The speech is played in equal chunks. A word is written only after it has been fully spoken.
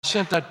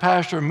sent that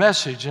pastor a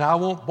message, and I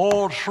want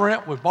boiled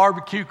shrimp with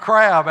barbecue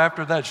crab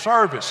after that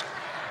service.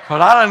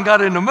 But I done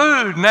got in the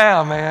mood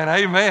now, man.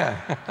 Amen.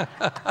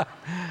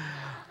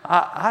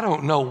 I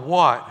don't know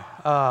what,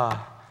 I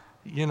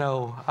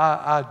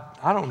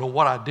don't know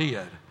what I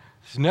did.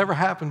 It's never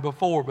happened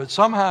before, but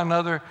somehow or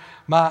another,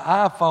 my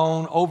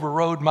iPhone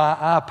overrode my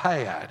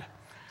iPad.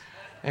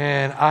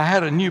 And I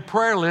had a new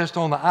prayer list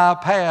on the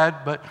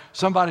iPad, but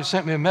somebody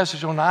sent me a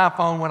message on the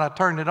iPhone. When I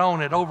turned it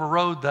on, it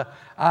overrode the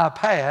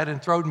iPad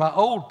and throwed my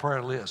old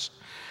prayer list.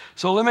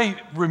 So let me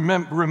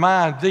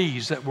remind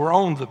these that were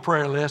on the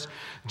prayer list.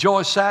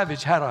 Joy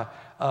Savage had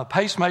a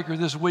pacemaker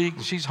this week,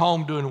 and she's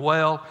home doing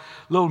well.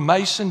 Little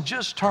Mason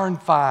just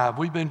turned 5.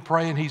 We've been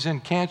praying. He's in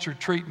cancer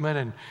treatment,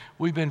 and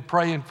we've been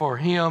praying for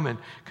him and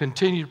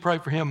continue to pray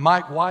for him.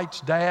 Mike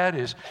White's dad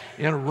is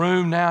in a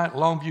room now at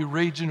Longview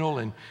Regional,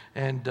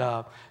 and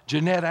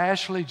Jeanette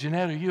Ashley.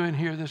 Jeanette, are you in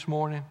here this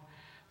morning?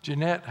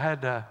 Jeanette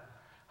had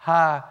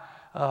high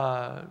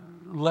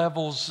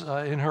levels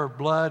in her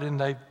blood, and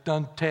they've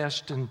done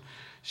tests, and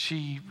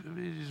she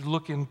is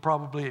looking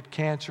probably at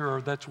cancer,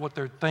 or that's what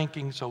they're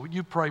thinking. So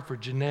you pray for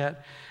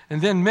Jeanette. And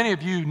then many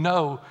of you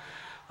know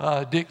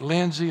Dick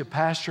Lindsay, a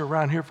pastor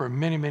around here for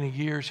many, many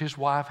years. His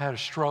wife had a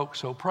stroke,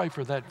 so pray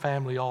for that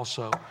family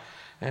also.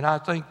 And I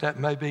think that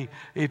may be,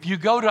 if you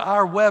go to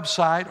our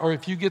website, or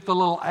if you get the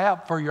little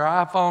app for your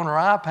iPhone or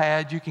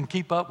iPad, you can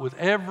keep up with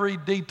every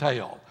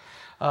detail.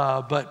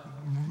 But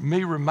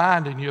me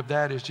reminding you of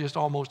that is just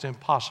almost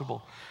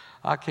impossible.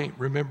 I can't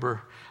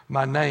remember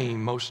my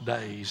name most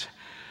days.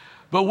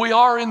 But we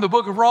are in the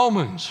book of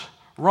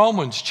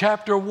Romans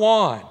chapter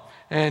 1.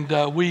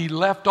 And we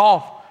left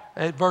off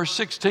at verse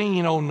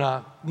 16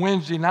 on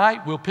Wednesday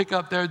night. We'll pick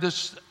up there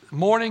this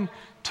morning.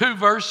 2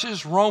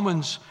 verses,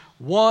 Romans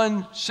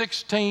 1,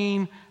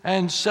 16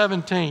 and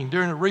 17.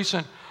 During a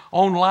recent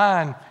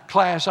online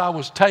class I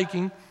was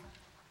taking,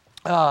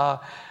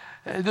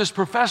 this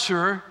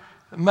professor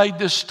made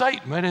this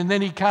statement, and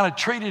then he kind of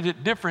treated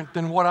it different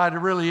than what I'd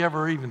really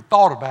ever even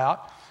thought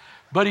about.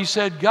 But he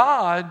said,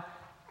 God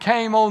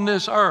came on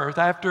this earth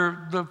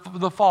after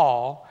the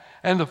fall,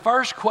 and the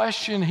first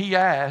question he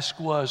asked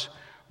was,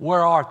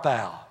 where art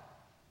thou?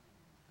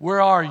 Where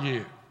are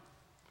you?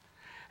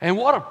 And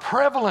what a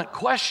prevalent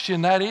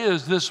question that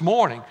is this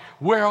morning.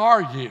 Where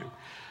are you?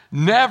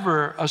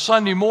 Never a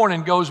Sunday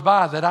morning goes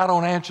by that I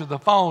don't answer the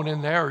phone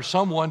in there, or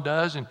someone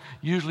does, and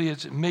usually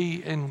it's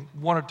me and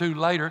one or two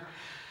later.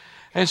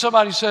 And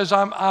somebody says,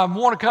 I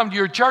want to come to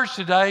your church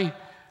today.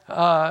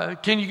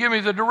 Can you give me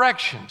the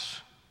directions?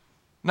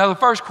 Now, the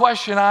first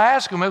question I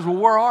ask them is, well,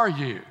 where are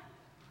you?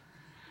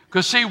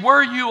 Because, see,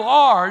 where you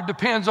are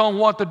depends on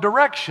what the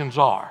directions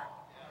are.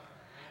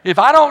 If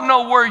I don't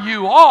know where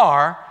you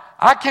are,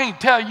 I can't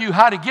tell you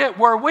how to get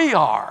where we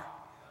are.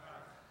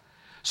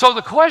 So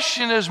the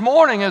question this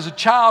morning, as a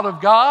child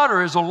of God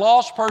or as a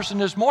lost person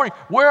this morning,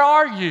 where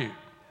are you?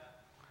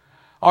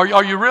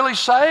 Are you really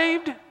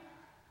saved?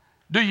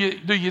 Do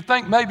you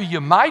think maybe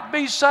you might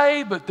be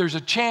saved, but there's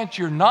a chance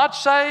you're not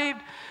saved?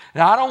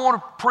 Now, I don't want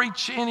to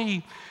preach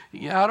any,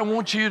 I don't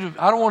want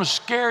to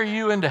scare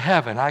you into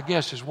heaven, I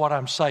guess is what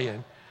I'm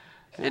saying.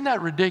 Isn't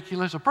that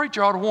ridiculous? A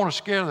preacher ought to want to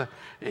scare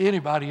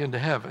anybody into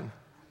heaven.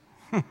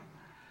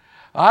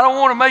 I don't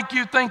want to make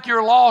you think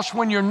you're lost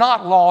when you're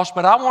not lost,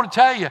 but I want to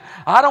tell you,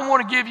 I don't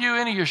want to give you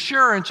any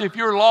assurance if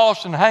you're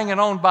lost and hanging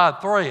on by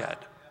a thread.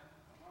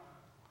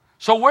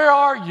 So where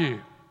are you?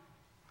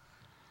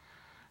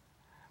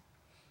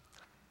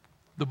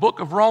 The book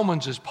of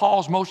Romans is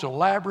Paul's most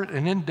elaborate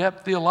and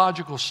in-depth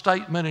theological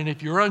statement, and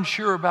if you're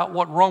unsure about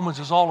what Romans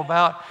is all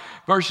about,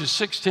 verses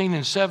 16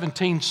 and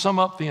 17 sum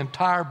up the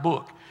entire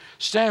book.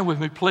 Stand with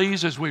me,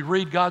 please, as we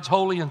read God's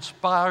holy,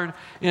 inspired,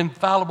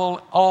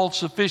 infallible,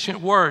 all-sufficient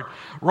word.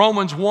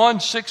 Romans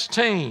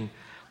 1:16,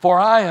 for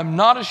I am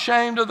not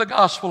ashamed of the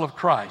gospel of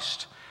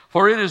Christ,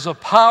 for it is the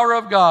power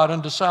of God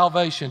unto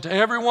salvation to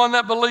everyone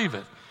that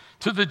believeth,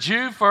 to the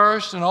Jew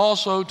first and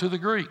also to the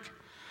Greek.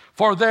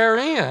 For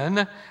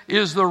therein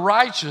is the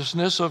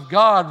righteousness of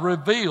God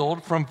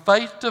revealed from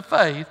faith to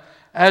faith,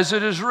 as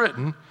it is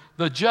written,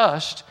 the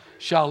just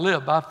shall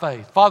live by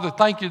faith. Father,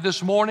 thank you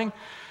this morning.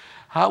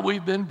 How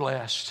we've been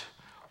blessed.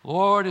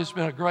 Lord, it's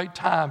been a great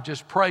time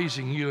just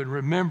praising you and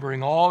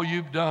remembering all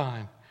you've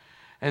done.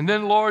 And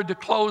then, Lord, to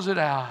close it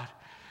out,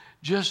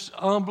 just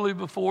humbly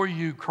before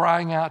you,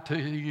 crying out to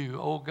you,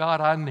 oh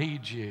God, I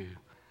need you.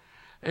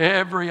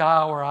 Every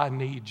hour I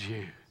need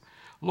you.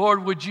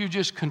 Lord, would you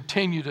just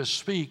continue to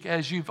speak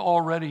as you've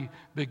already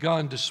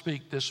begun to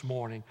speak this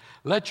morning.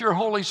 Let your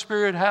Holy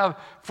Spirit have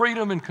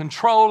freedom and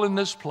control in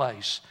this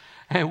place,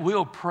 and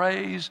we'll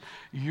praise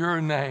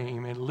your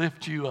name and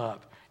lift you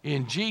up.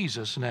 In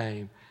Jesus'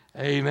 name,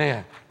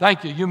 amen.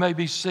 Thank you. You may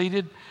be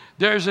seated.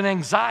 There's an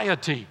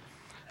anxiety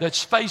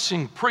that's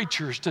facing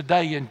preachers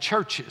today in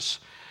churches.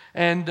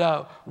 And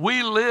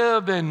we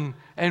live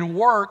and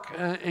work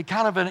in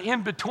kind of an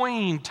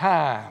in-between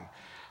time.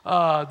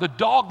 The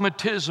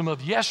dogmatism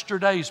of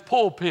yesterday's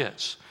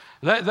pulpits,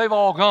 they've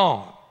all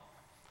gone.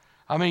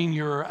 I mean,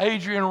 your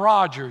Adrian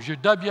Rogers, your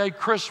W.A.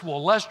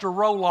 Criswell, Lester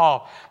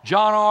Roloff,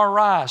 John R.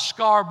 Rice,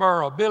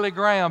 Scarborough, Billy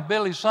Graham,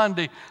 Billy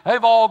Sunday,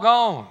 they've all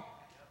gone.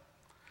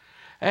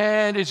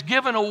 And it's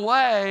given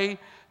away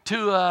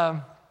to,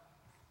 well,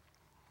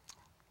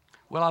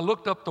 I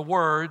looked up the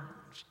word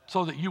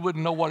so that you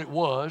wouldn't know what it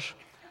was,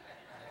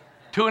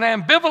 to an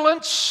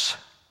ambivalence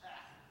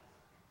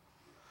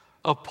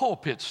of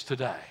pulpits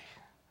today.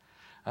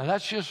 And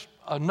that's just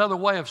another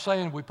way of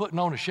saying we're putting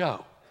on a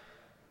show.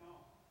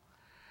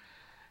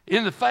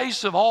 In the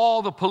face of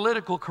all the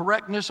political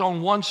correctness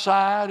on one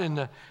side and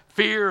the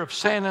fear of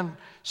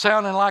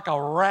sounding like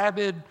a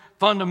rabid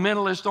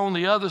fundamentalist on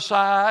the other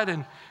side,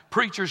 and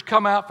preachers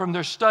come out from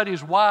their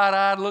studies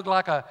wide-eyed, look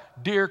like a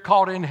deer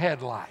caught in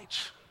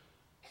headlights.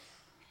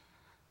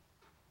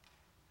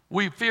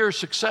 We fear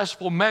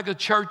successful mega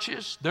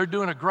churches. They're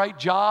doing a great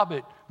job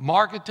at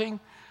marketing.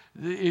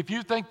 If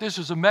you think this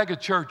is a mega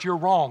church, you're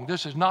wrong.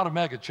 This is not a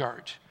mega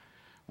church.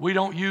 We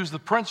don't use the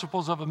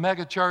principles of a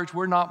mega church.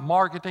 We're not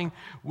marketing.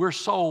 We're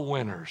soul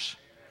winners.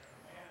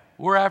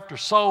 We're after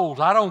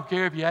souls. I don't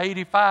care if you're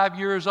 85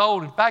 years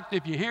old. In fact,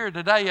 if you're here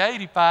today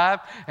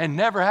 85 and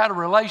never had a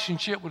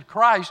relationship with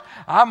Christ,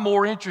 I'm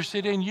more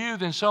interested in you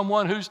than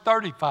someone who's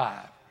 35.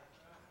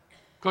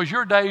 Because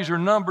your days are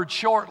numbered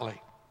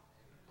shortly.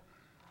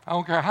 I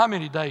don't care how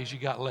many days you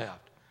got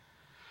left.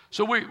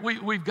 So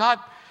we've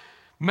got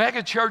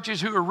mega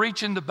churches who are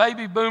reaching the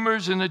baby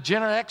boomers and the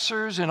Gen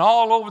Xers and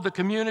all over the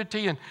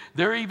community, and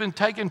they're even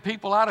taking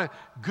people out of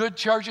good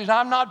churches.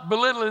 I'm not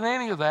belittling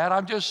any of that.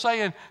 I'm just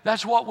saying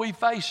that's what we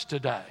face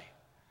today.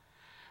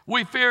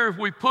 We fear if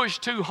we push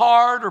too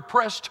hard or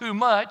press too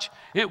much,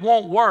 it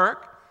won't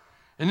work.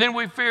 And then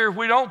we fear if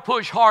we don't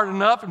push hard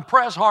enough and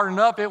press hard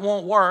enough, it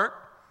won't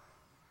work.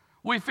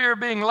 We fear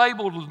being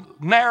labeled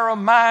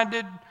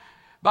narrow-minded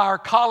by our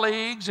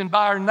colleagues and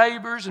by our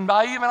neighbors and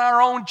by even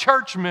our own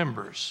church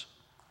members.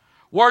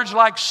 Words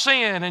like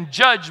sin and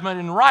judgment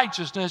and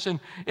righteousness and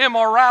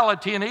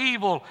immorality and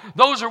evil,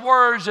 those are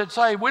words that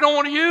say we don't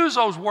want to use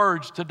those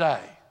words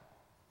today.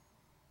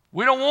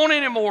 We don't want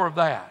any more of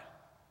that.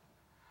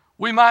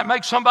 We might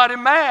make somebody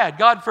mad.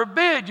 God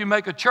forbid you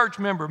make a church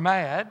member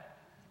mad.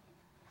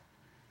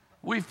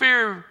 We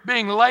fear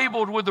being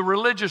labeled with the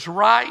religious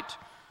right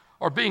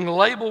or being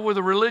labeled with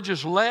the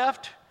religious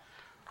left.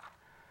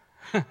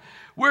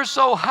 We're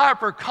so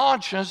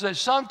hyper-conscious that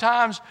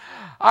sometimes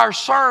our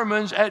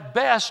sermons at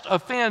best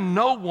offend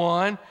no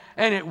one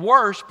and at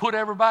worst put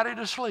everybody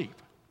to sleep.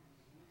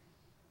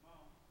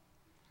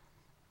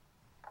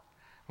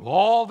 With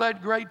all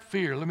that great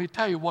fear, let me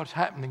tell you what's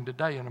happening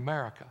today in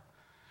America.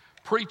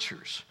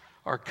 Preachers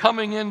are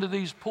coming into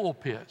these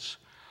pulpits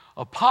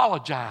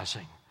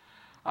apologizing.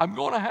 I'm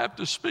going to have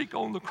to speak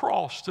on the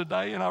cross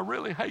today, and I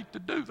really hate to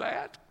do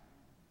that.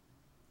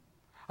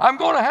 I'm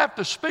going to have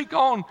to speak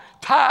on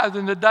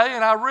tithing today,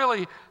 and I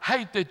really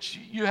hate that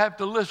you have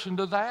to listen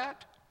to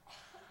that.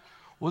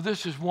 Well,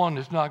 this is one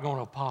that's not going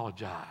to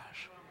apologize.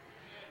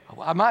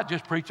 I might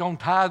just preach on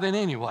tithing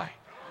anyway.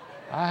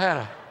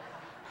 I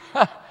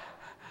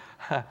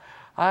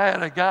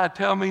had a guy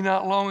tell me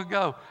not long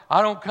ago,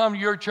 I don't come to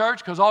your church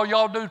because all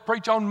y'all do is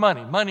preach on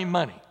money, money,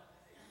 money.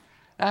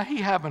 Now, he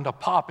happened to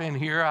pop in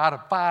here out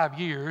of 5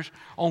 years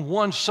on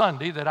one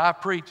Sunday that I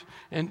preached,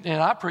 and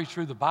I preached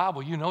through the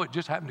Bible. You know, it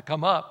just happened to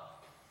come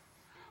up.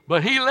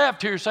 But he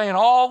left here saying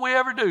all we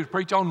ever do is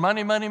preach on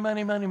money, money,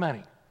 money, money,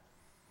 money.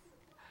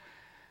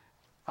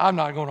 I'm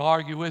not going to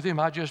argue with him.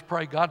 I just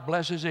pray God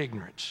bless his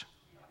ignorance.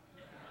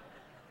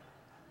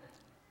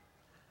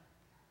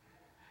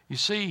 You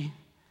see,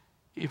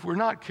 if we're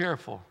not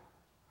careful,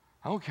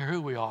 I don't care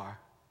who we are,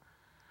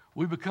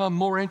 we become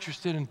more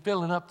interested in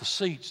filling up the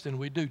seats than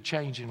we do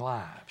changing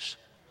lives.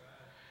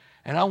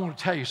 And I want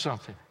to tell you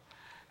something.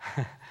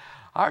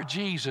 Our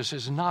Jesus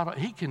is not,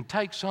 he can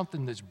take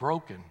something that's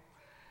broken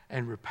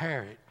and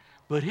repair it,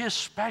 but his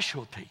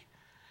specialty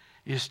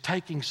is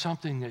taking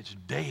something that's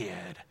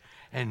dead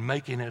and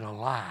making it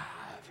alive.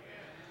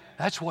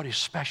 That's what his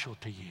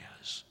specialty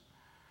is.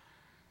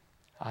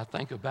 I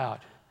think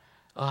about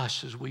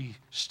us as we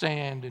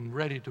stand and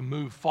ready to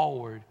move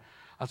forward.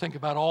 I think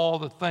about all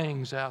the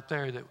things out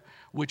there that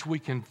which we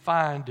can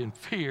find in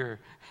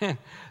fear. And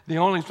the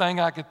only thing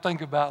I could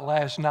think about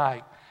last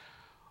night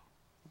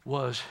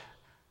was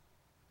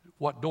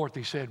what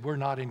Dorothy said, we're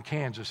not in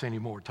Kansas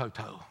anymore,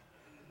 Toto.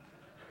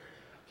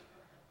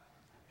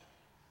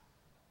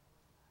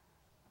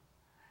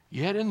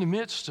 Yet in the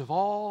midst of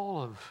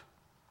all of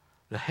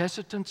the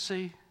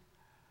hesitancy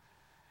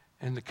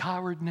and the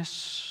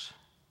cowardness,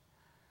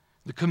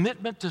 the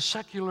commitment to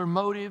secular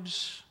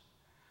motives,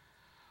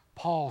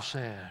 Paul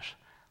says,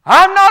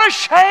 I'm not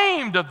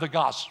ashamed of the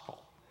gospel.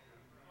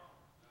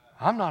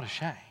 I'm not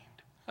ashamed.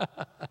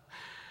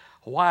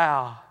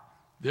 Wow.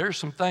 There's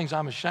some things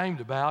I'm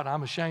ashamed about.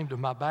 I'm ashamed of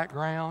my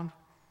background.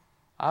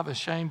 I'm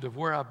ashamed of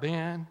where I've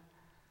been.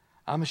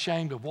 I'm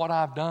ashamed of what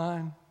I've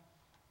done.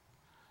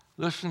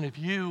 Listen, if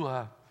you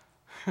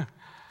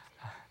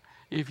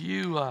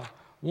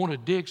want to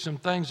dig some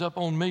things up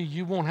on me,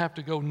 you won't have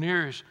to go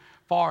near as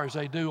far as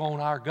they do on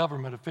our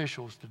government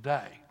officials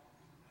today.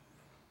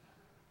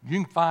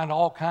 You can find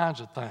all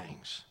kinds of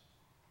things.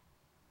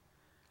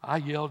 I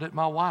yelled at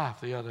my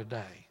wife the other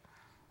day.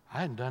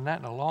 I hadn't done that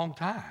in a long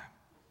time.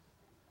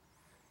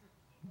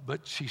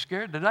 But she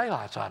scared the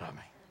daylights out of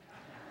me.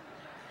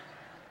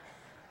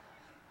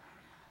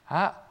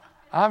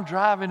 I'm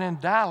driving in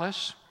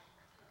Dallas,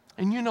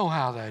 and you know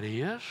how that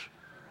is.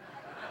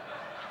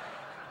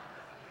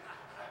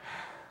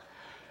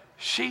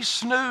 She's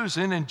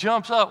snoozing and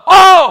jumps up.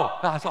 Oh!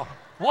 I thought,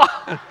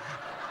 what?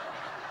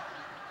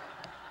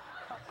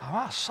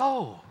 My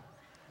soul.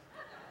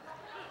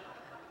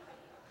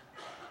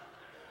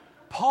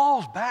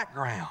 Paul's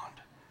background.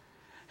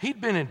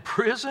 He'd been in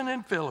prison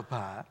in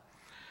Philippi.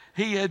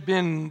 He had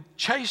been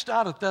chased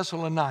out of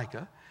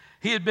Thessalonica.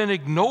 He had been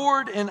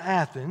ignored in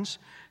Athens.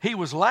 He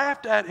was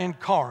laughed at in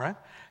Corinth.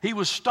 He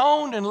was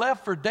stoned and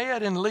left for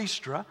dead in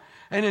Lystra.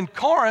 And in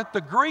Corinth,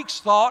 the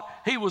Greeks thought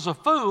he was a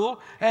fool,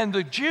 and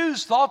the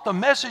Jews thought the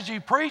message he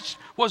preached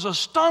was a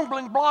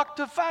stumbling block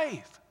to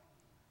faith.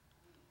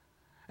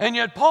 And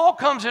yet Paul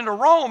comes into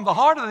Rome, the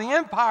heart of the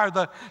empire,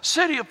 the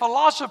city of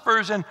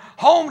philosophers, and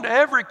home to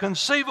every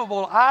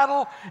conceivable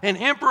idol and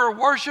emperor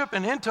worship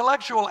and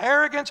intellectual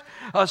arrogance,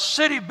 a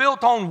city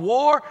built on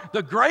war,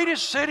 the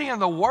greatest city in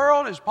the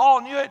world as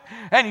Paul knew it.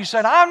 And he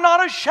said, I'm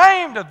not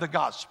ashamed of the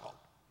gospel.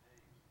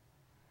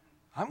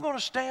 I'm going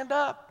to stand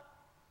up.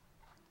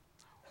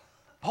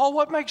 Paul,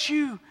 what makes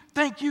you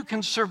think you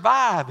can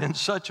survive in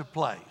such a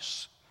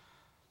place?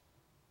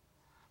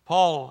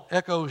 Paul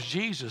echoes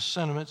Jesus'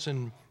 sentiments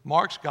in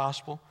Mark's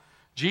gospel.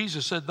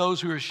 Jesus said, those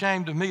who are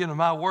ashamed of me and of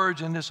my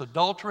words in this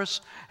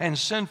adulterous and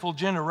sinful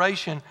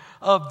generation,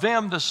 of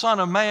them the Son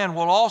of Man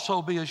will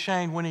also be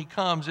ashamed when he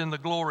comes in the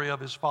glory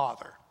of his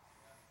Father.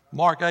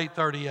 Mark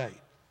 8:38.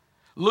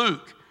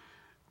 Luke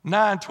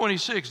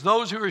 9:26.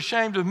 Those who are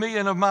ashamed of me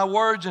and of my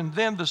words, and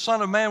them the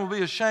Son of Man will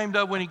be ashamed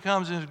of when he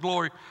comes in the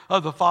glory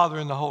of the Father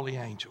and the holy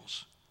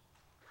angels.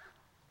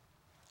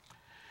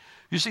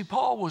 You see,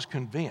 Paul was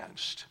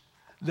convinced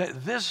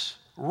that this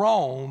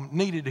Rome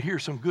needed to hear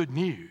some good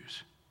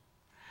news.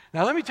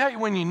 Now, let me tell you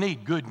when you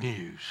need good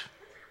news.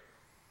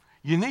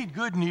 You need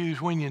good news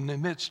when you're in the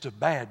midst of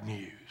bad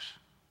news.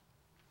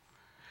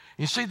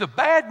 You see, the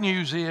bad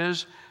news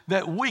is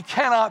that we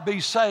cannot be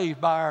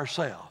saved by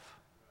ourselves.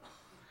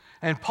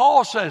 And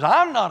Paul says,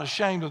 I'm not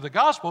ashamed of the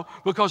gospel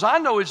because I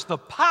know it's the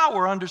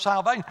power under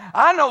salvation.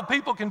 I know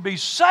people can be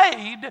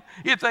saved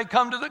if they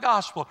come to the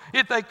gospel,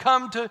 if they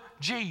come to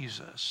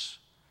Jesus.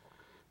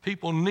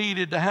 People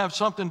needed to have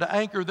something to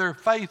anchor their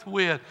faith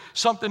with,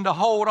 something to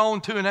hold on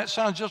to, and that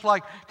sounds just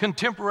like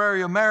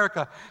contemporary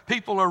America.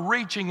 People are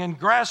reaching and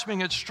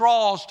grasping at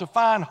straws to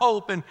find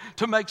hope and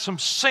to make some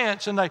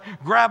sense, and they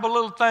grab a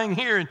little thing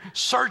here and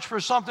search for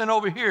something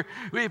over here.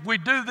 If we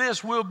do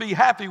this, we'll be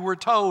happy, we're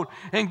told.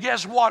 And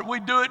guess what?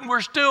 We do it and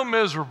we're still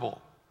miserable.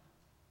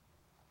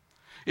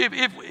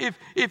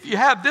 If you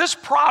have this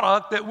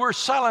product that we're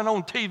selling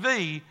on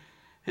TV,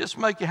 it's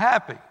make you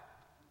happy.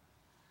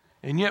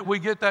 And yet we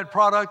get that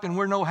product and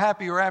we're no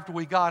happier after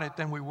we got it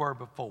than we were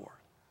before.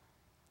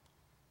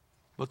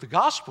 But the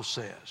gospel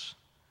says,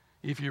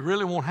 if you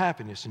really want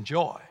happiness and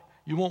joy,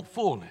 you want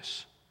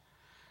fullness,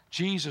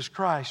 Jesus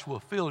Christ will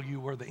fill you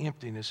where the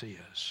emptiness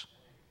is.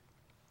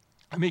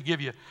 Let me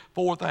give you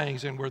 4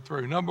 things and we're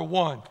through. Number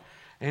 1,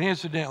 and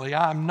incidentally,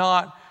 I'm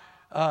not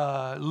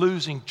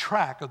losing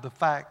track of the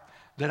fact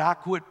that I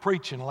quit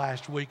preaching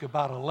last week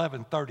about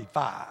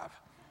 11:35.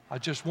 I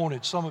just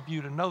wanted some of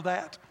you to know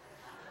that,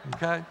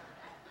 okay?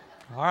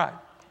 All right,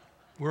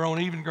 we're on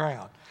even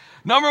ground.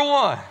 Number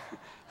 1,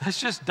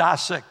 let's just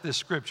dissect this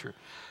scripture.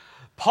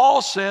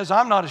 Paul says,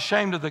 I'm not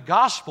ashamed of the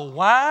gospel.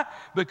 Why?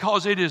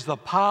 Because it is the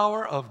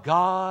power of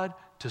God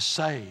to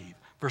save,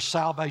 for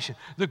salvation.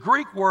 The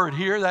Greek word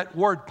here, that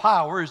word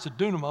power, is the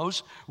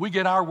dunamos. We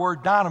get our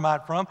word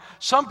dynamite from.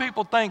 Some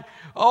people think,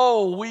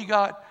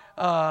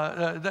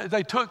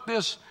 they took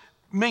this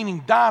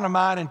meaning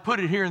dynamite and put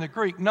it here in the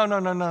Greek. No.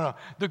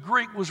 The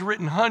Greek was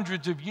written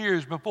hundreds of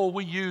years before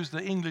we used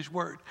the English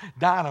word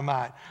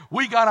dynamite.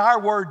 We got our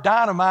word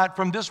dynamite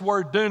from this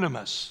word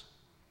dunamis.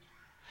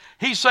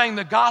 He's saying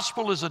the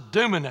gospel is a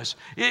dunamis.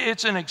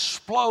 It's an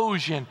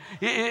explosion.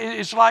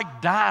 It's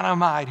like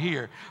dynamite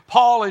here.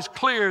 Paul is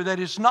clear that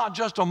it's not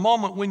just a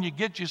moment when you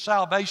get your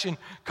salvation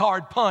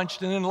card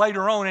punched and then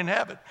later on in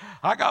heaven,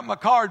 I got my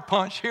card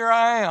punched, here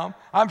I am,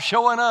 I'm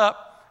showing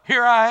up.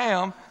 Here I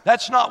am.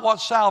 That's not what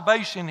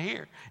salvation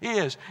here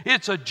is.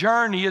 It's a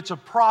journey. It's a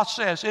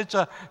process. It's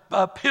a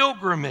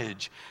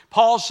pilgrimage.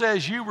 Paul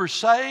says you were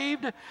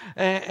saved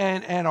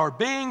and are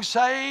being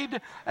saved,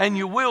 and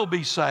you will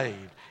be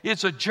saved.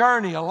 It's a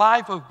journey, a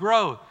life of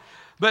growth.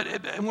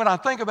 But when I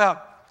think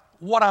about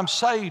what I'm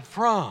saved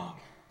from,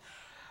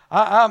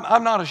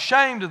 I'm not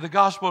ashamed of the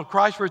gospel of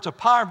Christ, for it's a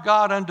power of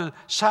God unto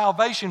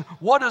salvation.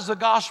 What does the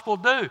gospel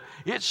do?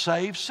 It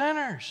saves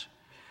sinners.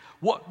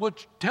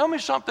 Tell me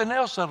something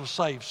else that'll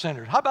save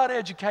sinners. How about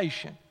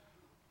education?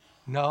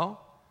 No.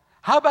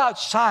 How about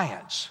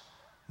science?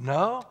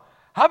 No.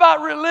 How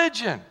about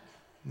religion?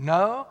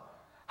 No.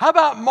 How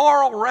about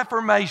moral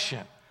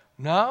reformation?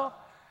 No.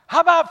 How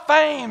about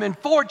fame and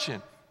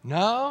fortune?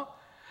 No.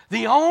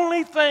 The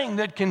only thing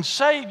that can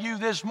save you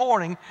this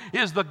morning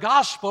is the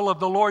gospel of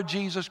the Lord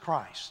Jesus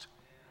Christ.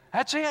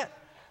 That's it.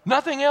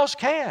 Nothing else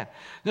can.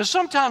 Now,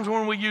 sometimes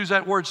when we use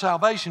that word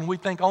salvation, we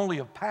think only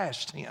of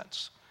past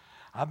tense.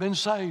 I've been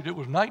saved. It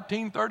was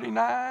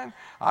 1939.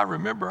 I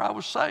remember I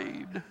was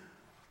saved.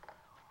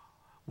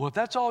 Well, if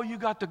that's all you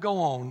got to go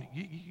on,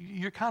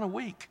 you're kind of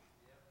weak.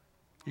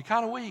 You're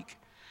kind of weak.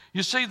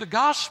 You see, the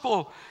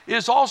gospel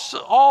is also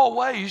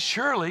always,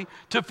 surely,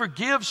 to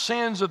forgive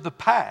sins of the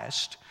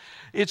past.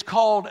 It's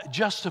called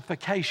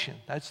justification.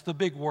 That's the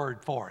big word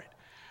for it.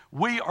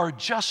 We are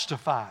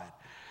justified.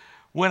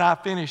 When I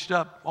finished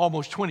up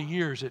almost 20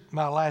 years at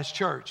my last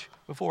church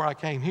before I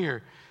came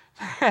here,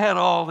 I had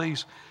all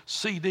these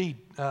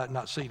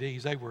not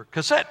CDs, they were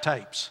cassette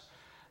tapes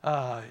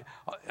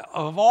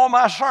of all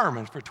my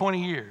sermons for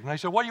 20 years. And they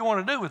said, what do you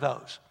want to do with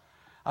those?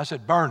 I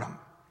said, burn them.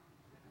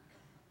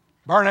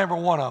 Burn every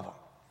one of them.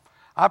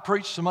 I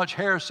preached so much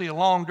heresy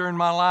along during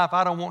my life,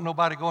 I don't want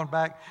nobody going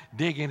back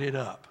digging it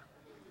up.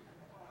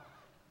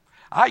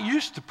 I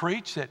used to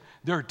preach that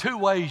there are two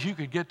ways you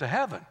could get to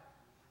heaven.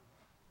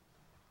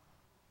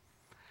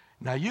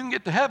 Now, you can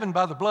get to heaven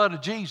by the blood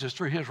of Jesus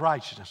through his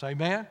righteousness.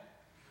 Amen?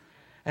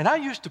 And I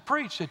used to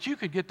preach that you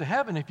could get to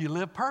heaven if you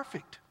live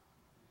perfect.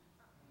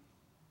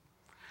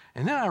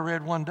 And then I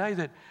read one day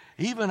that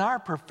even our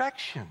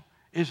perfection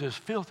is as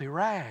filthy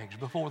rags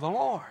before the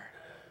Lord.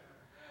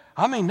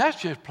 I mean,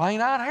 that's just plain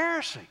out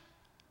heresy.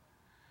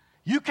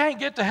 You can't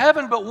get to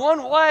heaven but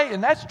one way,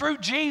 and that's through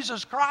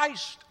Jesus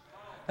Christ.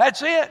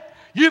 That's it.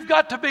 You've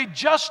got to be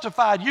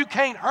justified. You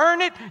can't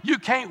earn it. You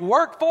can't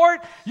work for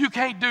it. You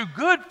can't do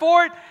good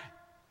for it.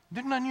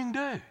 There's nothing you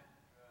can do.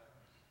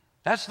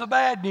 That's the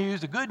bad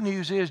news. The good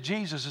news is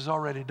Jesus has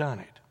already done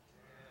it.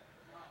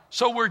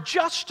 So we're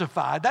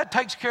justified. That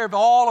takes care of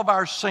all of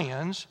our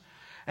sins.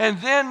 And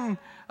then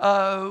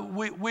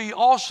we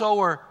also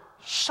are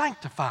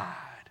sanctified.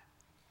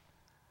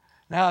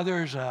 Now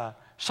there's a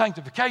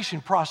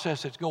sanctification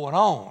process that's going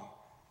on.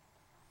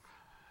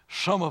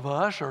 Some of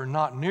us are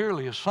not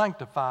nearly as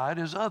sanctified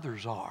as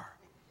others are.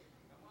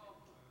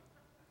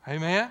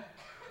 Amen?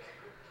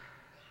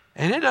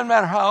 And it doesn't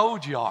matter how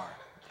old you are.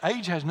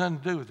 Age has nothing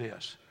to do with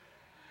this.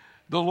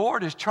 The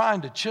Lord is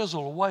trying to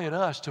chisel away at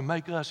us to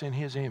make us in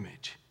his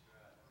image.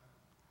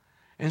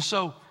 And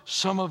so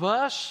some of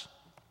us,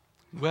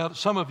 well,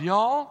 some of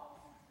y'all,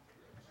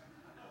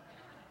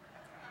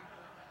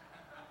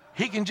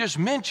 he can just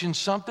mention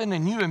something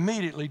and you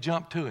immediately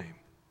jump to him.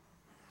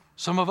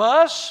 Some of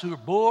us who are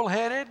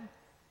bullheaded,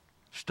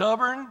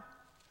 stubborn,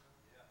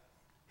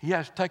 he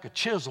has to take a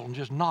chisel and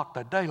just knock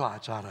the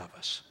daylights out of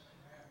us.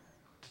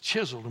 The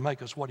chisel to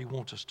make us what he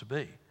wants us to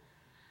be.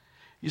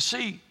 You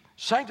see,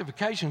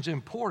 sanctification is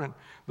important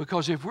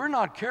because if we're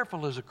not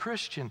careful as a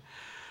Christian,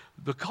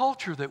 the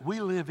culture that we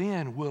live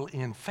in will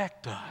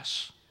infect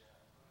us.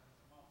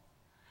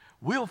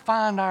 We'll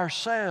find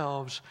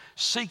ourselves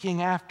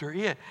seeking after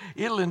it.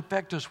 It'll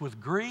infect us with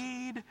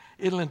greed.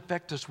 It'll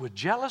infect us with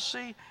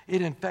jealousy.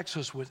 It infects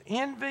us with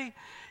envy.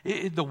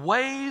 The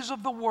ways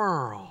of the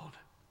world.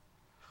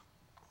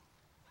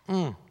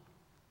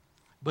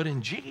 But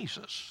in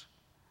Jesus,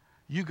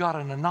 you got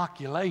an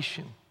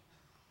inoculation.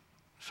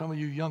 Some of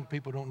you young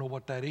people don't know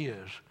what that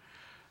is.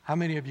 How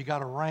many of you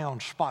got a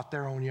round spot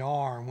there on your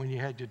arm when you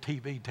had your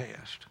TB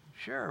test?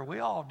 Sure, we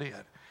all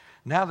did.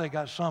 Now they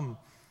got some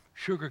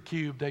sugar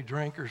cube they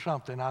drink or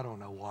something, I don't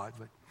know what,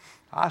 but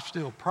I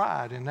still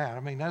pride in that. I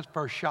mean, that's the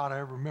first shot I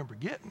ever remember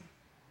getting.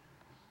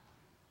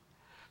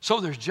 So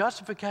there's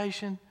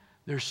justification,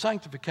 there's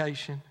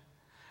sanctification,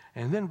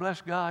 and then, bless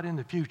God, in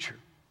the future,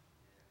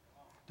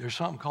 there's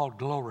something called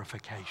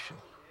glorification.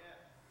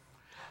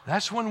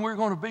 That's when we're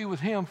going to be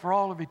with him for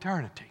all of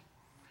eternity.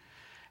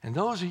 And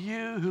those of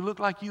you who look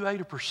like you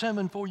ate a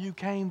persimmon before you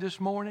came this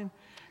morning,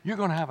 you're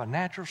going to have a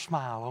natural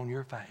smile on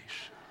your face.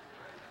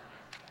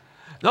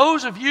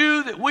 Those of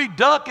you that we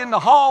duck in the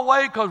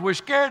hallway because we're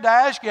scared to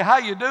ask you how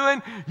you're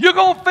doing, you're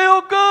going to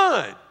feel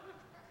good.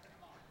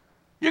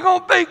 You're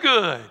going to be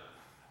good.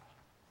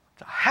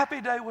 It's a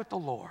happy day with the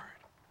Lord.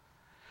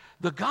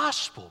 The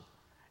gospel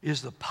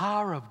is the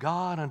power of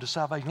God unto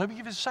salvation. Let me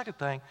give you the second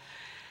thing.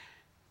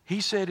 He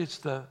said it's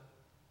the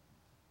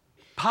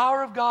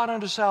power of God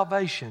unto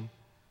salvation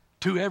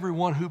to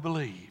everyone who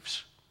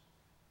believes.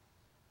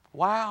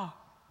 Wow.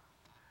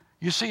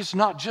 You see, it's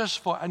not just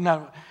for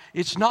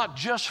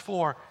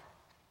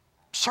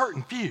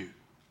certain few.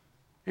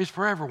 It's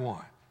for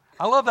everyone.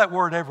 I love that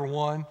word,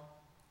 everyone,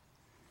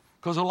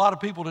 because a lot of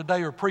people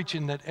today are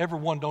preaching that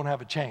everyone don't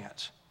have a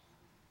chance.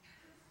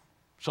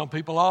 Some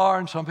people are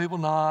and some people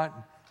not.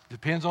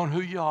 Depends on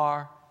who you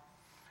are.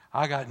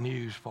 I got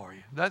news for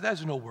you.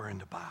 That's nowhere in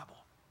the Bible.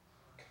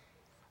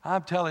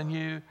 I'm telling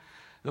you,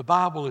 the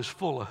Bible is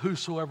full of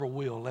whosoever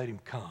will, let him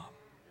come.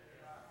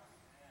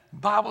 The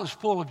Bible is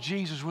full of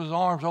Jesus with his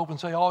arms open,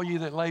 say, all you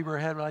that labor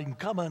and heavy laden,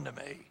 come unto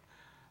me.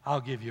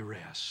 I'll give you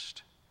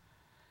rest.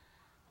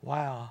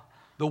 Wow.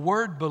 The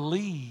word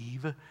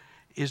believe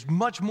is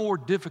much more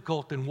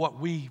difficult than what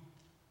we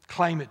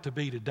claim it to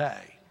be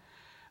today.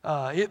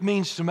 It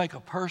means to make a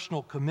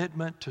personal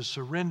commitment, to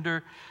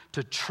surrender,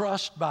 to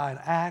trust by an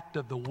act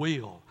of the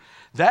will.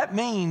 That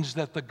means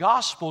that the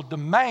gospel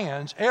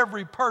demands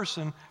every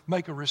person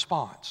make a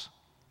response.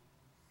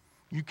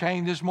 You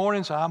came this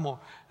morning, so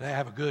they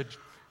have a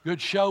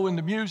good show in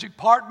the music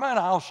department.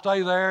 I'll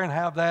stay there and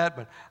have that,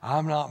 but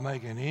I'm not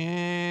making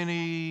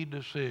any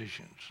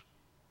decisions.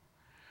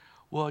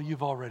 Well,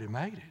 you've already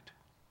made it.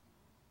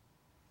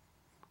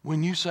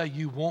 When you say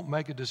you won't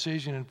make a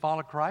decision and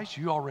follow Christ,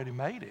 you already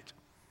made it.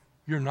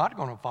 You're not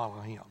going to follow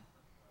Him.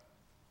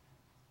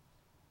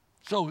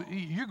 So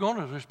you're going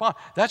to respond.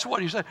 That's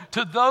what He said.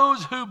 To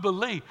those who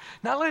believe.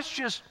 Now let's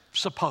just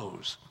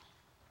suppose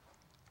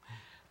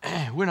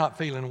we're not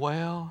feeling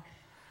well,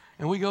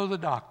 and we go to the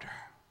doctor.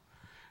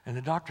 And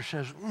the doctor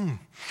says,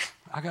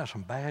 I got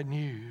some bad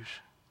news.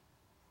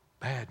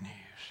 Bad news.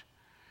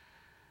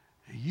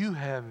 You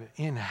have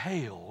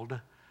inhaled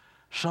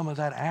some of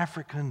that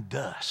African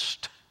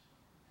dust.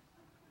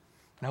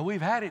 Now,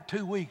 we've had it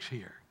 2 weeks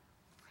here.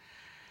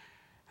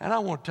 And I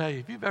want to tell you,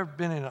 if you've ever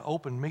been in an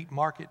open meat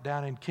market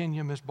down in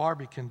Kenya, Miss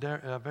Barbie can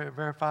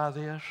verify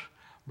this.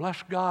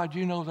 Bless God,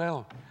 you know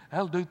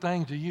they'll do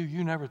things to you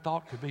you never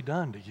thought could be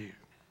done to you.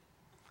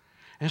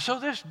 And so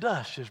this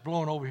dust is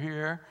blowing over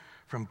here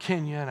from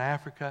Kenya and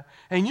Africa,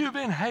 and you've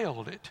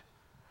inhaled it.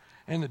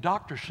 And the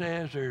doctor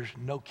says there's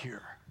no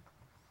cure.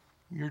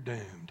 You're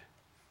doomed.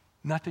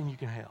 Nothing you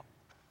can help.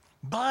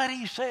 But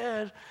he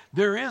says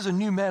there is a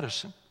new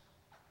medicine.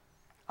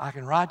 I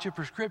can write you a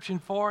prescription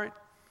for it.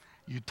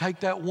 You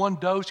take that one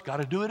dose, got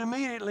to do it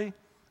immediately.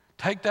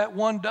 Take that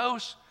one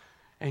dose,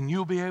 and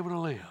you'll be able to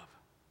live.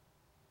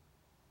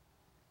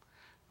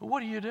 But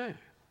what do?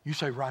 You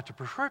say, write the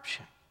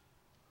prescription.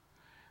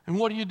 And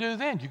what do you do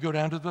then? You go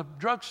down to the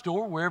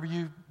drugstore, wherever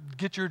you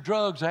get your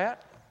drugs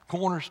at,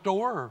 corner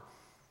store, or,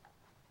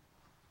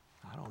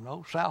 I don't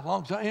know, South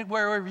Long,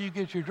 wherever you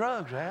get your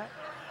drugs at.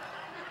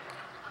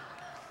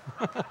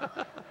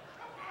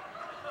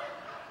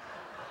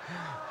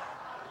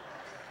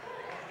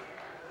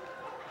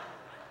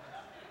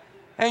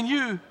 And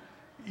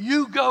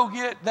you go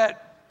get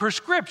that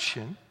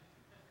prescription,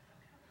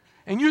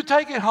 and you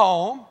take it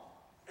home.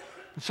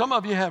 Some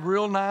of you have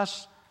real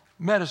nice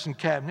medicine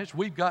cabinets.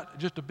 We've got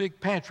just a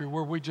big pantry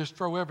where we just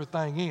throw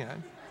everything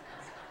in.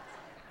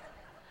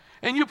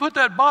 And you put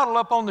that bottle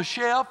up on the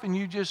shelf, and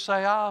you just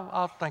say,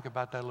 I'll think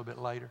about that a little bit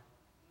later.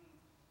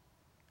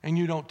 And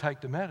you don't take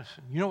the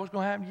medicine. You know what's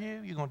going to happen to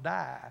you? You're going to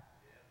die.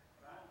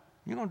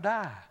 You're going to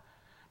die.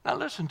 Now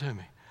listen to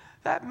me.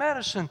 That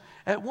medicine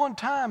at one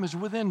time is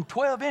within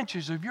 12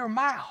 inches of your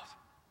mouth.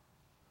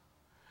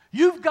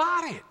 You've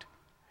got it.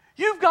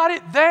 You've got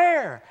it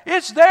there.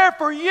 It's there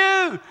for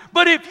you.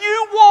 But if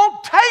you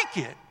won't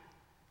take it,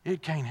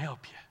 it can't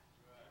help you.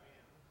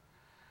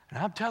 And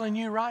I'm telling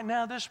you right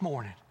now this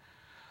morning,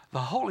 the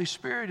Holy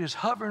Spirit is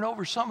hovering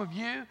over some of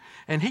you,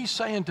 and He's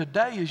saying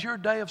today is your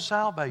day of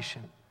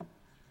salvation.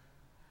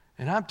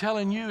 And I'm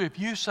telling you, if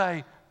you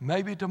say,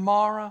 maybe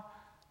tomorrow,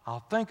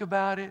 I'll think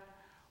about it,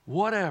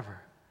 whatever,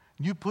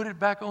 you put it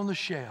back on the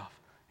shelf,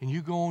 and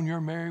you go on your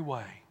merry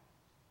way,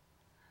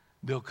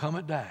 there'll come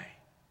a day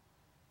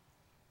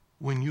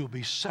when you'll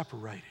be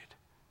separated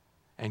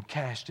and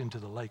cast into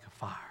the lake of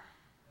fire.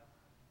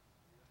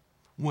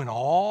 When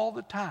all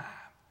the time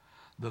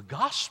the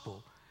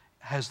gospel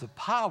has the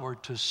power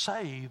to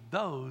save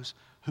those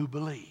who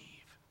believe,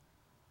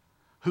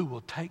 who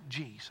will take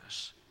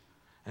Jesus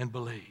and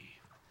believe.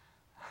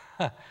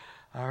 I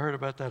heard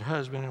about that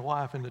husband and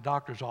wife in the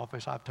doctor's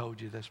office. I've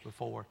told you this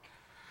before.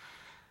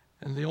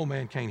 And the old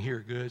man can't hear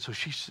good, so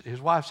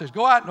his wife says,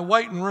 go out in the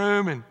waiting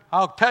room and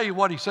I'll tell you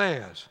what he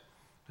says.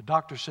 The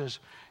doctor says,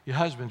 your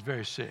husband's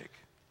very sick,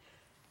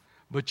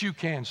 but you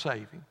can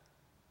save him.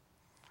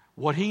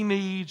 What he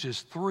needs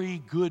is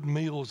 3 good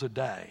meals a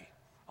day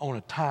on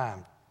a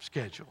time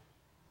schedule.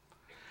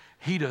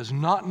 He does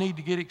not need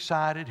to get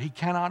excited. He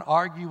cannot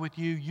argue with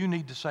you. You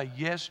need to say,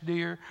 yes,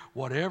 dear.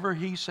 Whatever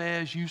he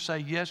says, you say,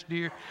 yes,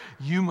 dear.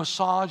 You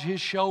massage his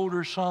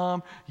shoulders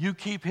some. You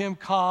keep him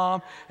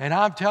calm. And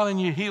I'm telling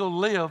you, he'll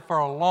live for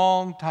a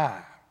long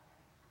time.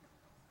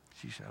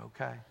 She said,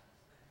 okay.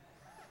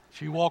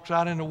 She walks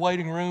out in the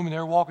waiting room, and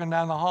they're walking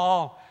down the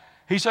hall.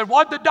 He said,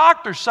 what'd the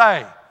doctor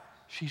say?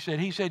 She said,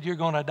 he said, you're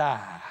going to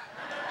die.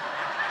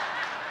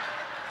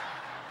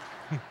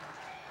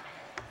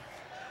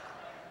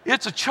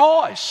 It's a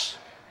choice.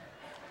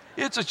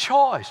 It's a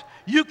choice.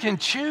 You can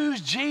choose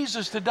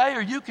Jesus today,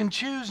 or you can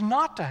choose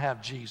not to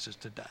have Jesus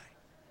today.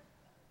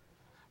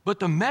 But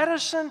the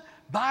medicine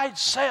by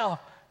itself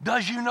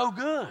does you no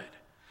good.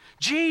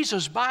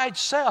 Jesus by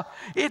itself,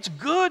 it's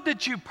good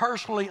that you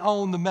personally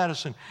own the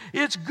medicine.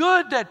 It's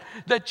good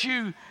that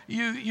you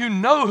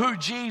know who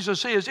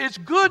Jesus is. It's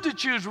good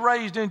that you was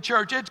raised in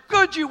church. It's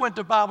good you went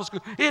to Bible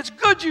school. It's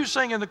good you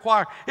sing in the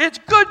choir. It's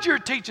good you're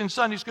teaching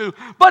Sunday school.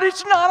 But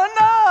it's not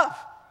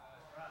enough.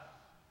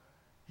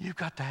 You've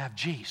got to have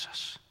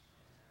Jesus.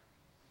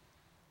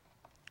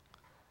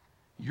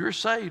 You're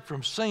saved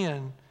from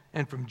sin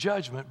and from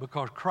judgment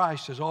because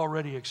Christ has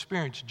already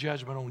experienced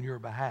judgment on your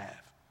behalf.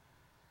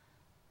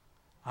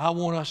 I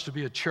want us to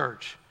be a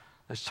church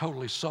that's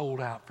totally sold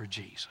out for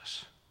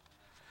Jesus.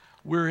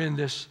 We're in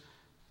this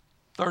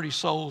 30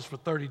 souls for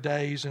 30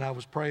 days, and I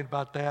was praying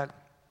about that.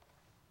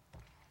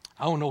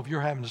 I don't know if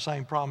you're having the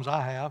same problems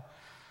I have.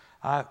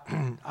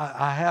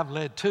 I have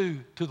led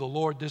two to the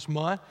Lord this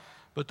month,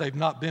 but they've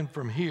not been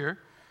from here.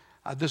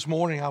 This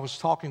morning I was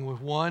talking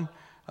with one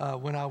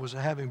when I was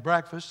having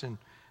breakfast,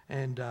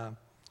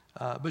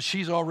 but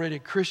she's already a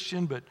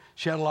Christian, but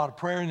she had a lot of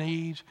prayer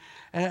needs,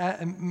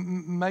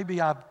 and maybe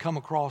I've come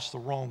across the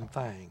wrong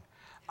thing.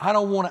 I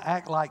don't want to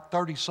act like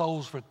 30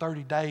 souls for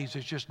 30 days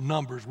is just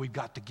numbers we've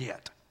got to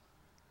get.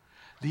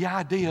 The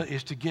idea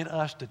is to get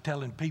us to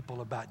telling people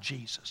about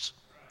Jesus.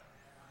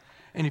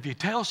 And if you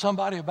tell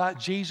somebody about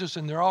Jesus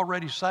and they're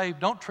already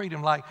saved, don't treat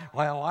them like,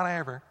 well,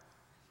 whatever.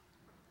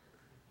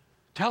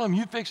 Tell them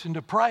you fixing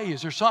to pray.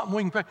 Is there something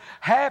we can pray?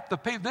 Half the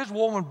people, this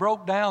woman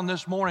broke down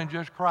this morning,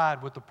 just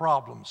cried with the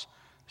problems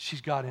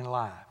she's got in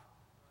life.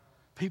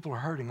 People are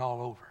hurting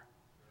all over.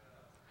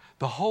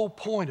 The whole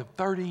point of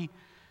 30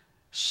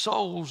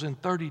 souls in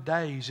 30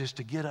 days is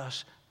to get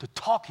us to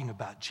talking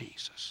about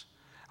Jesus.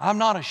 I'm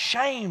not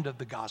ashamed of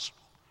the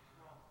gospel.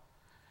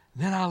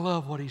 Then I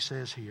love what he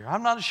says here.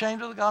 I'm not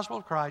ashamed of the gospel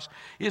of Christ.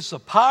 It's the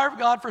power of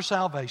God for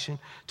salvation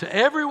to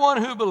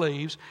everyone who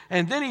believes.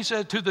 And then he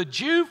said, to the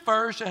Jew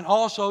first and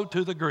also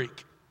to the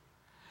Greek.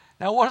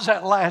 Now, what does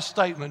that last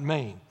statement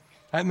mean?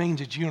 That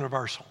means it's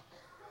universal.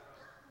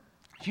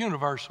 It's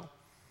universal.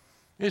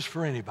 It's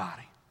for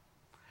anybody.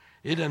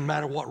 It doesn't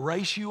matter what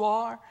race you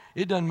are.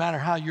 It doesn't matter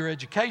how your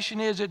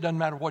education is. It doesn't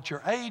matter what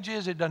your age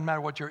is. It doesn't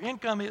matter what your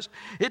income is.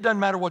 It doesn't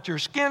matter what your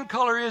skin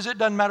color is. It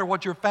doesn't matter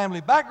what your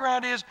family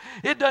background is.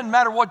 It doesn't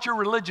matter what your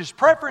religious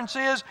preference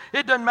is.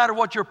 It doesn't matter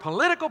what your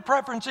political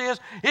preference is.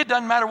 It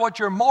doesn't matter what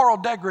your moral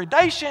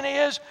degradation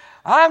is.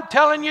 I'm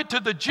telling you,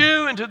 to the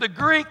Jew and to the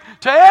Greek,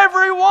 to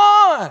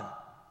everyone,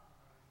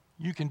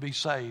 you can be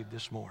saved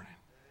this morning.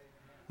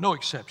 No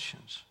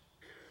exceptions.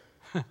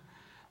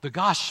 The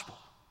gospel.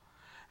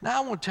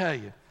 Now I want to tell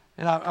you,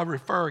 and I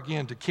refer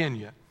again to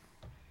Kenya,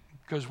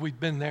 because we've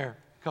been there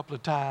a couple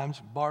of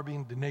times, Barbie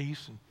and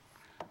Denise, and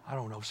I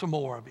don't know, some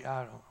more of you.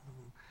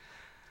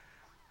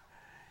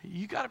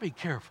 You got to be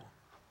careful.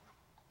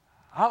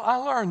 I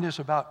learned this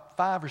about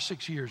 5 or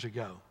 6 years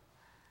ago.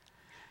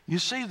 You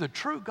see, the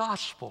true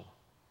gospel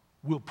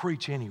will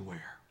preach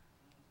anywhere.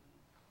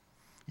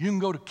 You can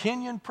go to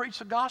Kenya and preach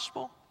the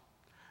gospel.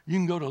 You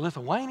can go to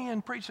Lithuania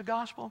and preach the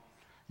gospel.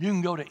 You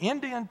can go to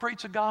India and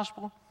preach the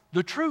gospel.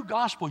 The true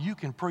gospel you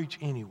can preach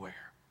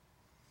anywhere.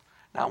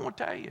 Now, I want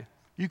to tell you,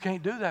 you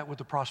can't do that with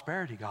the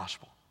prosperity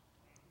gospel.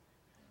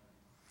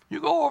 You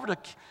go over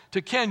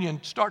to Kenya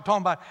and start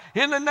talking about,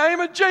 in the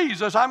name of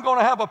Jesus, I'm going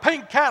to have a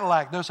pink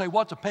Cadillac. They'll say,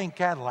 what's a pink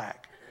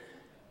Cadillac?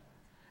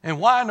 And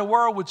why in the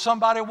world would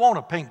somebody want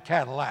a pink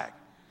Cadillac?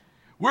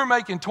 We're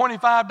making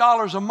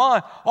 $25 a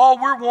month.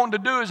 All we're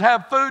wanting to do is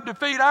have food to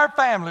feed our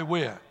family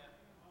with.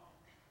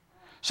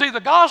 See, the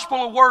gospel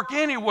will work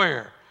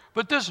anywhere.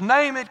 But this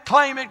name it,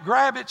 claim it,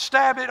 grab it,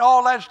 stab it,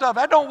 all that stuff,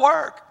 that don't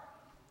work.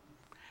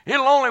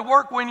 It'll only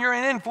work when you're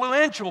in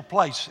influential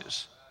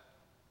places.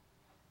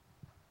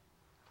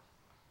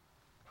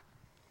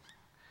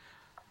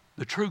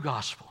 The true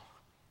gospel.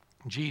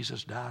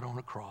 Jesus died on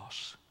a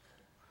cross.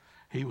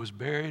 He was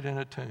buried in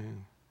a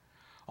tomb.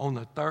 On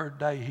the third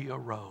day he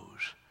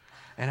arose.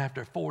 And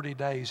after 40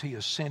 days he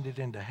ascended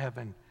into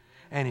heaven.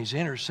 And he's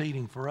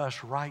interceding for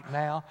us right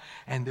now.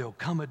 And there'll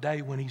come a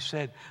day when he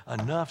said,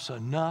 enough's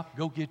enough.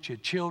 Go get your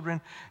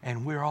children.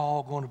 And we're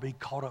all going to be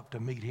caught up to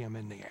meet him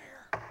in the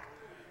air.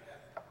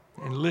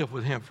 And live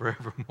with him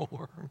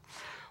forevermore.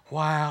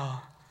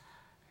 Wow.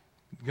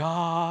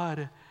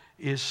 God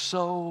is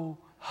so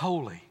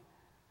holy.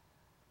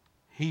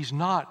 He's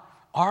not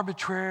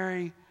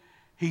arbitrary.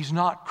 He's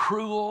not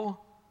cruel.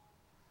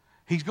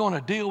 He's going to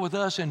deal with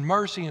us in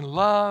mercy and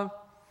love.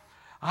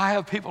 I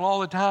have people all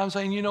the time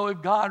saying, you know,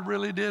 if God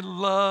really did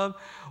love,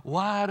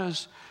 why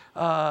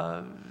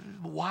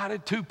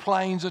did 2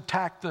 planes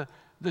attack the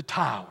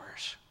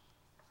towers?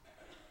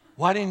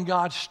 Why didn't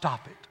God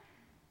stop it?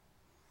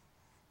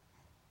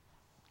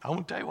 I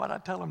want to tell you what I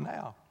tell them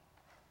now.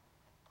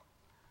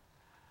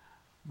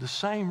 The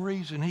same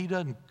reason he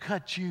doesn't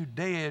cut you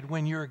dead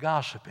when you're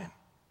gossiping.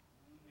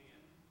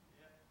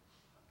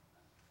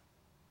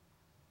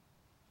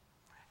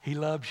 He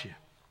loves you.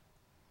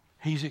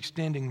 He's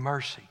extending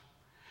mercy.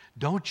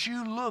 Don't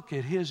you look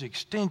at his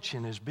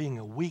extension as being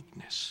a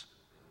weakness.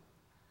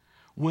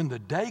 When the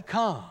day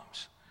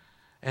comes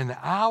and the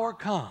hour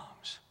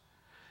comes,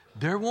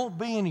 there won't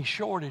be any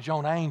shortage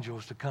on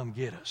angels to come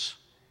get us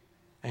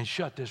and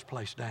shut this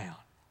place down.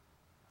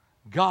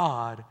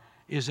 God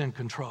is in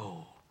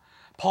control.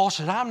 Paul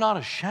said, I'm not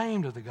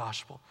ashamed of the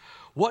gospel.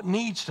 What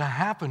needs to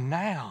happen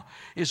now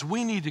is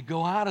we need to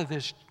go out of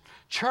this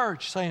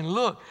church saying,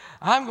 look,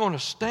 I'm going to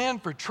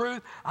stand for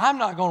truth. I'm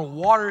not going to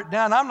water it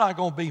down. I'm not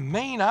going to be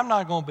mean. I'm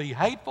not going to be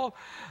hateful.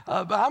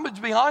 But I'm going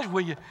to be honest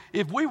with you.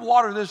 If we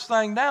water this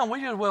thing down,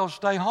 we just well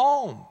stay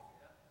home.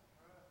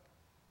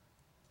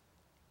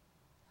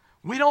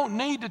 We don't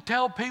need to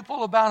tell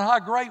people about how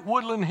great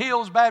Woodland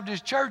Hills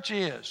Baptist Church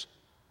is.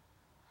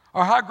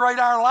 or how great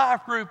our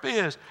life group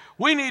is.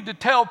 We need to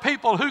tell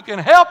people who can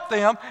help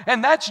them,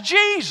 and that's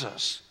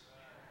Jesus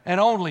and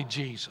only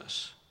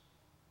Jesus.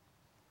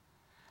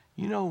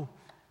 You know,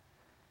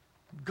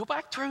 go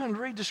back through and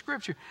read the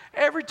Scripture.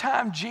 Every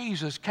time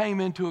Jesus came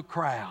into a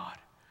crowd,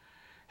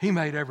 He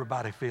made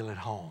everybody feel at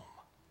home.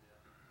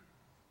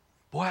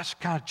 Boy, that's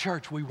the kind of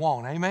church we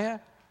want, amen?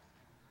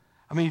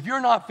 I mean, if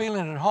you're not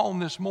feeling at home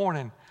this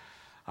morning,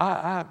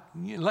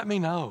 let me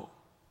know.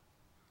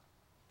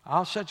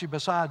 I'll set you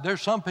beside.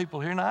 There's some people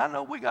here. Now, I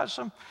know we got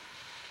some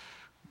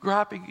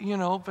gripey,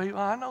 people.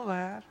 I know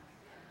that.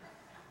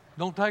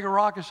 Don't take a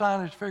rocket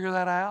scientist to figure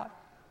that out.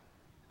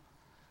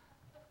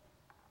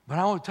 But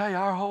I want to tell you,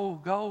 our whole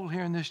goal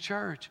here in this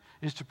church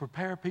is to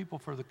prepare people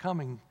for the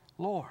coming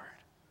Lord.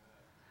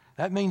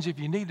 That means if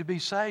you need to be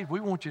saved, we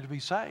want you to be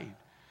saved.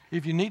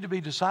 If you need to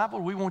be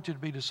discipled, we want you to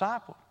be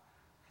discipled.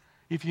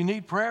 If you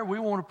need prayer, we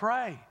want to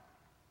pray.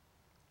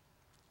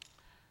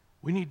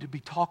 We need to be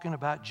talking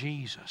about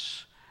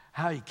Jesus,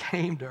 how He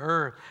came to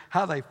earth,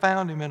 how they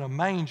found Him in a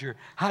manger,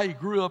 how He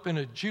grew up in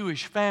a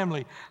Jewish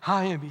family,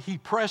 how He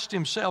pressed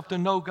Himself to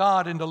know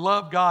God and to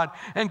love God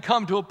and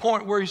come to a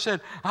point where He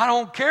said, I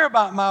don't care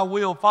about my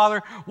will,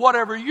 Father.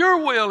 Whatever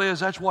your will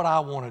is, that's what I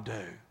want to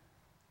do.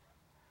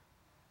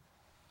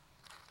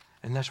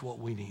 And that's what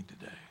we need to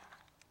do.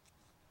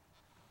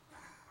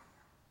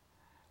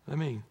 Let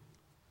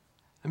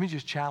me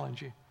just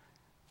challenge you.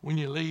 When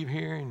you leave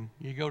here and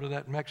you go to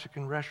that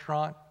Mexican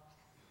restaurant,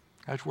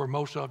 that's where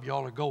most of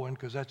y'all are going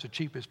because that's the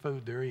cheapest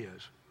food there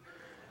is.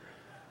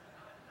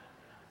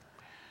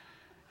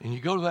 And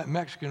you go to that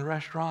Mexican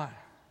restaurant,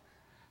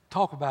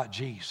 talk about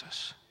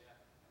Jesus.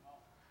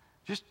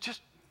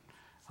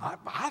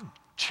 I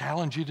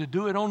challenge you to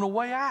do it on the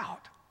way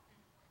out.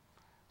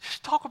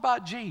 Just talk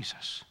about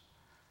Jesus.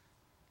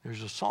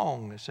 There's a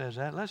song that says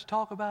that. Let's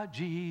talk about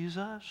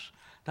Jesus.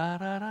 Da,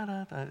 da, da,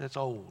 da, da. That's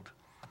old.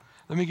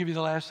 Let me give you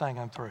the last thing.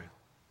 I'm through.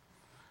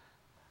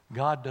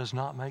 God does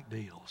not make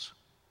deals.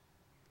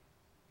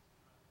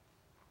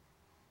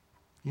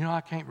 You know,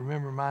 I can't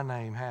remember my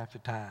name half the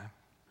time.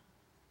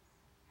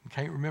 I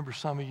can't remember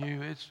some of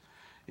you.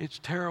 It's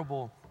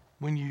terrible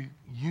when you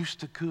used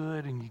to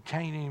could and you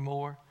can't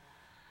anymore.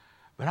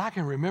 But I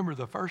can remember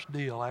the first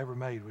deal I ever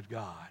made with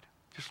God,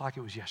 just like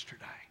it was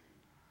yesterday.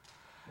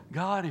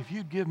 God, if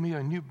you'd give me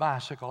a new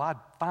bicycle, I'd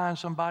find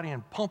somebody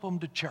and pump them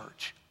to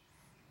church.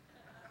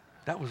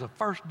 That was the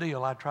first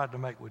deal I tried to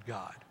make with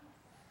God.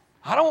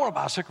 I don't want a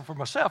bicycle for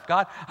myself,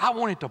 God. I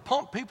want it to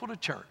pump people to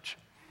church.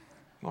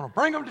 I'm going to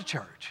bring them to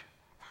church.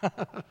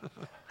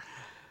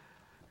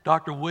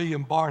 Dr.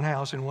 William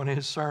Barnhouse, in one of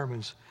his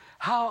sermons,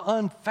 how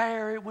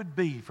unfair it would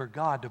be for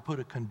God to put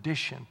a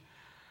condition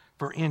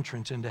for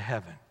entrance into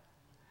heaven.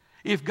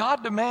 If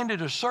God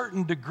demanded a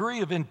certain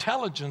degree of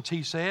intelligence,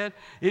 he said,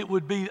 it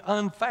would be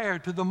unfair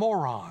to the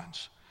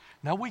morons.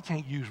 Now, we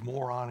can't use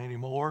moron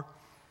anymore.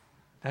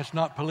 That's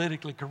not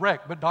politically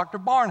correct, but Dr.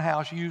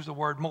 Barnhouse used the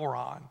word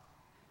moron.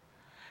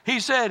 He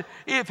said,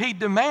 if he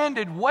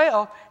demanded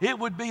wealth, it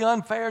would be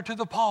unfair to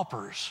the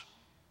paupers.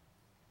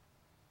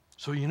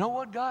 So you know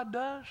what God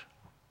does?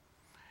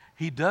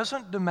 He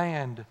doesn't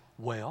demand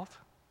wealth.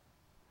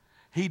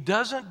 He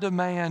doesn't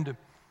demand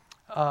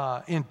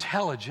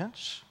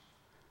intelligence.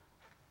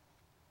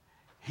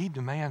 He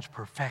demands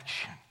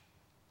perfection.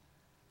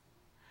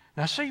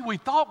 Now see, we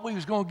thought we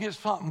was going to get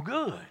something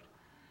good.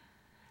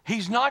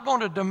 He's not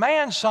going to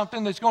demand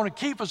something that's going to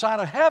keep us out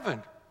of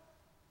heaven.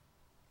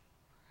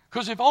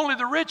 Because if only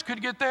the rich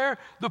could get there,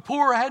 the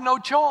poor had no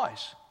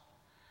choice.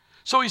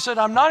 So he said,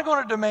 I'm not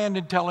going to demand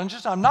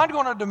intelligence. I'm not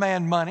going to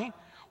demand money.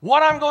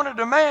 What I'm going to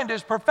demand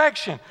is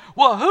perfection.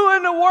 Well, who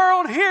in the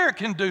world here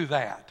can do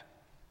that?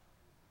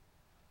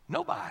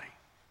 Nobody.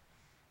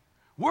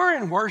 We're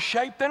in worse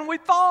shape than we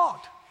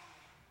thought.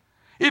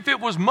 If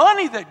it was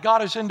money that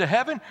got us into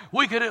heaven,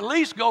 we could at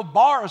least go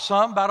borrow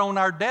some about on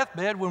our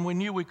deathbed when we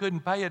knew we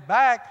couldn't pay it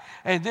back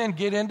and then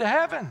get into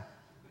heaven.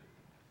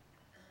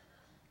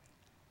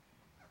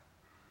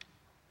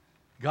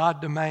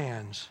 God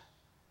demands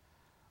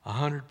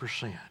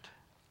 100%.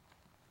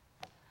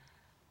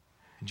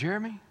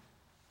 Jeremy,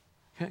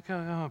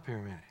 come up here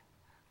a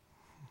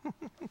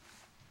minute.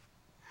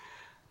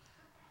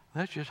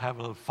 Let's just have a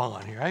little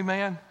fun here.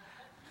 Amen?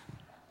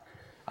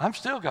 I've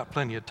still got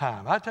plenty of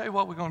time. I'll tell you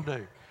what we're going to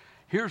do.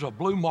 Here's a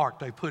blue mark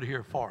they put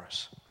here for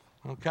us.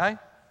 Okay?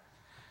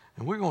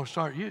 And we're going to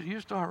start. You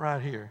start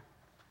right here.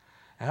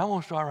 And I'm going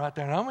to start right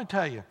there. And I'm going to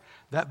tell you,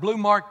 that blue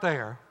mark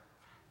there,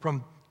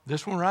 from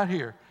this one right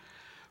here,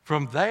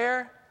 from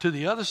there to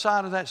the other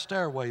side of that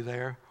stairway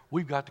there,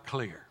 we've got to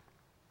clear.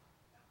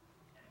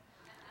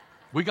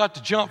 We got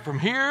to jump from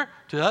here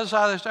to the other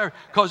side of that stairway.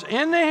 Because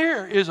in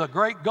here is a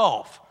great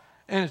gulf.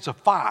 And it's a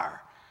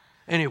fire.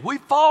 And if we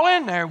fall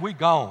in there, we're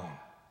gone.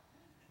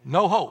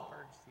 No hope.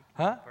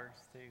 Huh?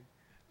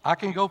 I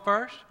can go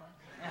first?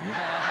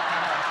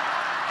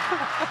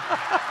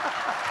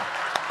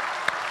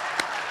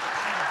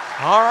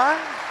 All right.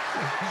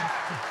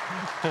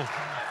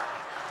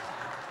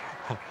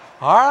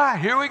 All right,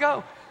 here we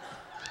go.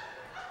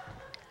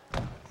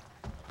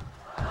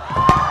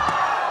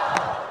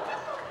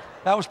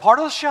 That was part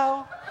of the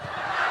show.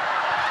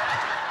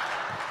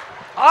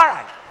 All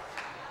right.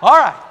 All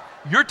right.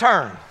 Your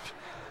turn.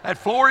 That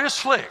floor is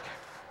slick.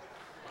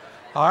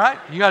 All right.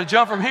 You got to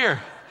jump from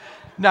here.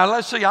 Now,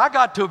 let's see. I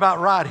got to about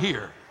right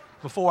here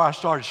before I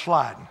started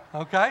sliding.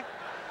 Okay?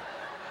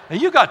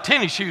 And you got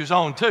tennis shoes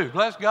on, too.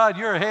 Bless God,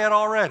 you're ahead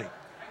already.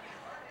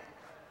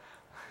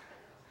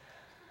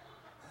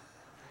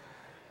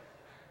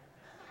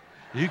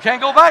 You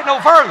can't go back no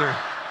further.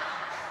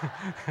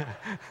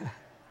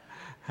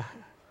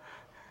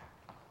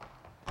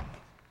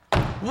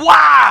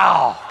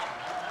 Wow!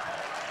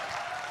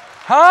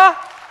 Huh?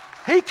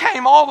 He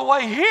came all the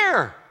way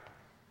here.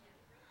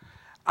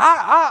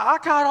 I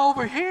got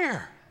over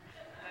here.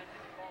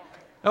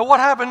 Now, what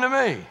happened to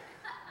me?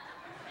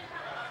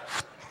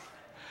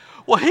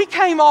 Well, he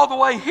came all the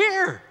way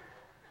here.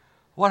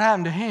 What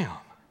happened to him?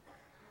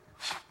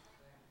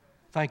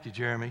 Thank you,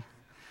 Jeremy.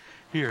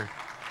 Here's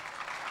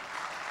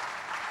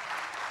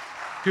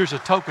a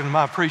token of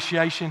my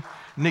appreciation.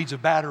 It needs a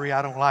battery.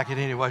 I don't like it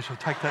anyway, so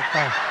take that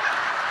thing.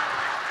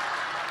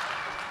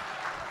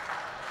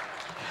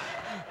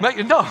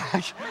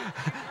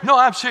 No,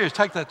 I'm serious.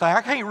 Take that thing.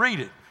 I can't read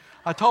it.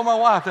 I told my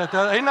wife that.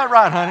 Ain't that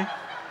right, honey?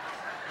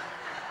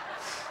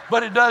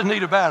 But it does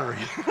need a battery.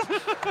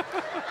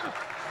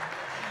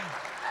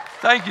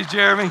 Thank you,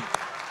 Jeremy.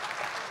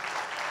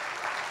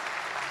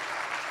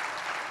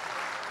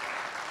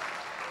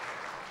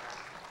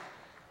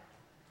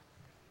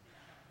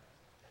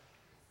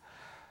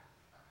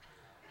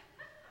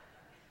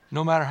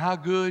 No matter how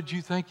good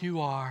you think you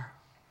are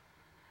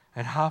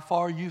and how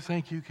far you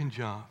think you can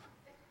jump,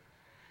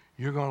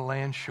 you're going to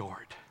land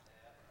short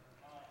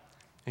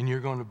and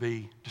you're going to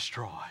be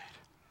destroyed.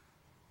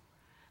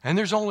 And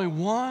there's only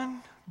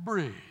one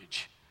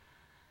bridge,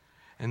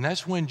 and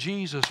that's when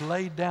Jesus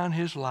laid down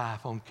his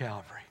life on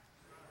Calvary.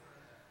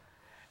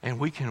 And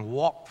we can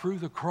walk through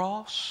the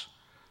cross,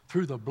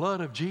 through the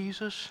blood of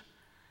Jesus,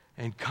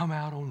 and come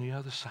out on the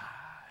other side.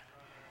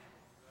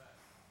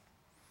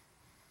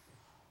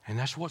 And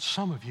that's what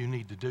some of you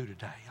need to do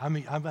today. I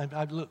mean,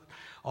 I look,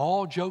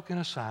 all joking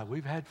aside,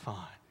 we've had fun.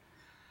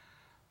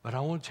 But I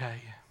want to tell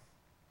you,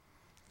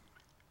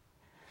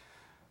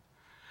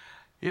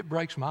 it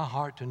breaks my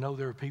heart to know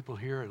there are people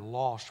here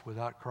lost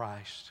without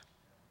Christ.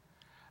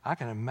 I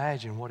can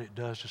imagine what it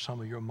does to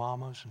some of your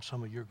mamas and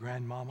some of your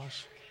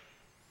grandmamas,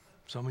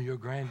 some of your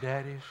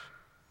granddaddies.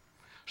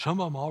 Some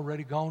of them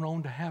already gone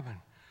on to heaven.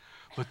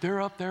 But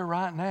they're up there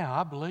right now,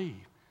 I believe,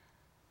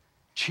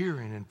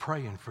 cheering and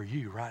praying for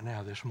you right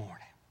now this morning.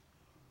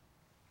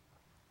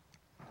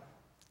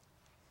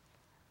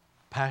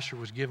 Pastor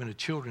was giving a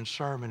children's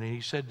sermon, and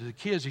he said to the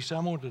kids, he said,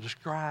 I'm going to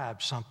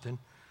describe something,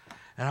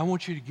 and I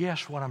want you to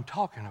guess what I'm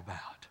talking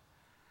about.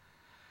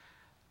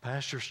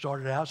 Pastor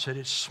started out, said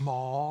it's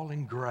small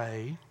and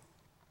gray.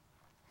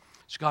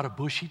 It's got a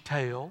bushy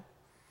tail.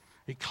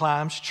 It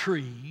climbs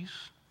trees.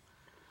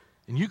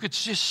 And you could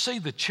just see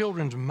the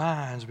children's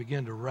minds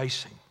begin to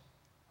racing.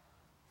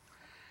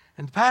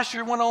 And the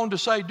pastor went on to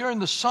say, during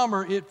the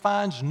summer, it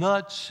finds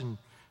nuts and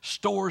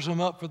stores them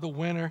up for the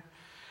winter.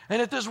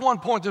 And at this one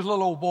point, this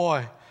little old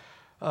boy,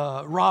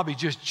 Robbie,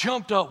 just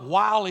jumped up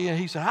wildly, and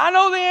he said, I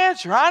know the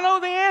answer. I know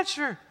the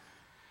answer.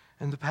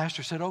 And the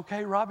pastor said,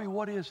 okay, Robbie,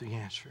 what is the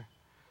answer?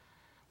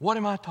 What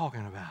am I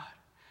talking about?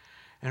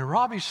 And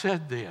Robbie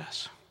said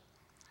this.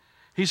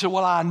 He said,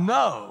 well, I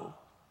know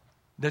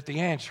that the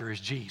answer is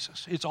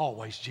Jesus. It's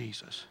always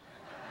Jesus.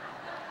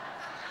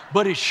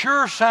 But it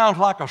sure sounds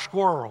like a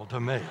squirrel to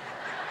me.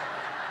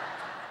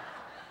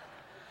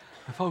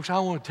 And folks, I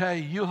want to tell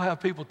you, you'll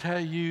have people tell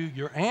you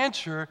your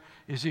answer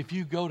is if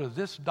you go to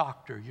this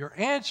doctor. Your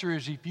answer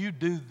is if you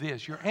do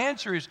this. Your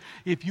answer is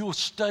if you'll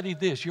study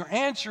this. Your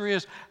answer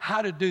is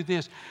how to do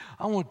this.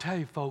 I want to tell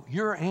you, folks,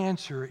 your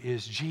answer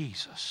is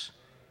Jesus.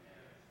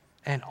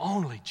 And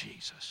only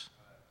Jesus.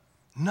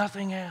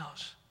 Nothing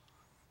else.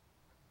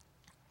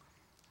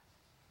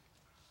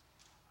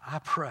 I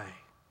pray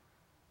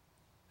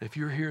if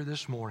you're here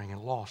this morning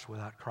and lost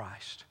without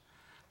Christ,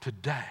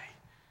 today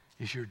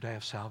is your day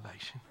of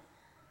salvation.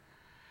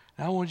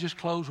 Now I want to just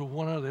close with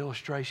one other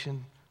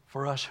illustration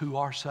for us who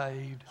are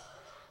saved,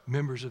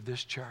 members of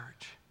this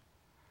church.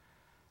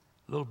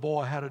 A little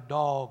boy had a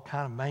dog,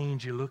 kind of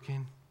mangy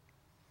looking.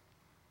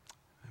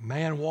 A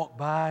man walked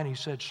by and he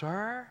said,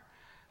 sir,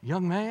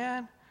 young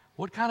man,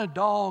 what kind of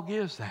dog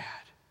is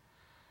that?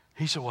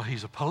 He said, well,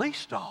 he's a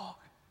police dog.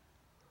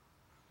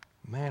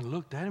 The man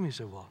looked at him, he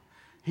said, well,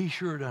 he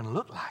sure doesn't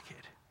look like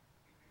it.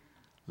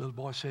 The little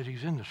boy said,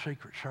 he's in the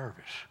Secret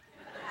Service.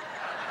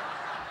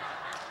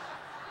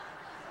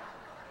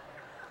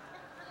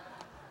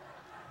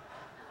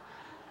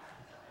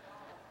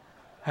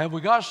 Have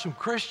we got some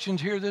Christians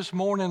here this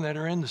morning that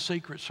are in the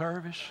Secret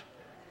Service?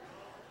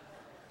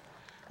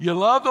 You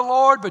love the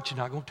Lord, but you're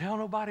not going to tell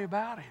nobody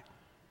about it.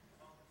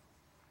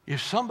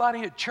 If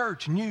somebody at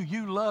church knew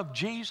you loved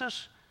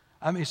Jesus,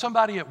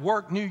 somebody at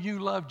work knew you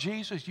loved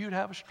Jesus, you'd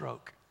have a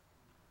stroke.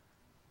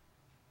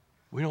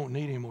 We don't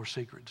need any more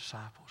secret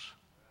disciples.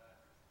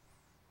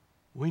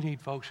 We need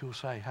folks who will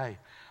say, hey,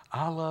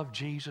 I love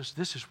Jesus.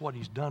 This is what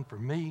he's done for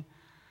me.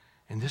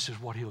 And this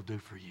is what He'll do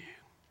for you.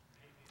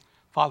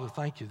 Father,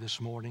 thank you this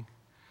morning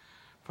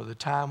for the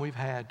time we've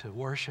had to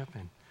worship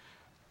and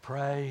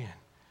pray and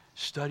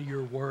study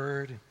your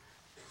word.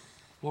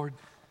 Lord,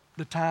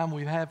 the time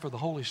we've had for the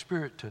Holy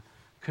Spirit to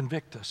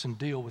convict us and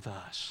deal with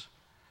us.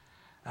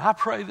 I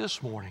pray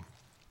this morning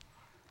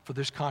for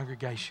this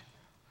congregation.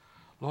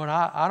 Lord,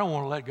 I don't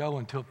want to let go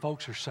until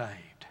folks are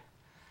saved.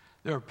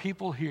 There are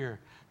people here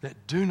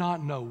that do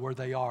not know where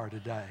they are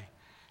today.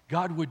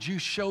 God, would you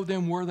show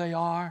them where they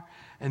are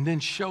and then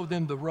show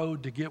them the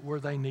road to get where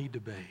they need to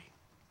be?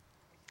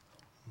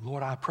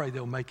 Lord, I pray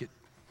they'll make it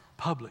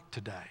public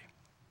today,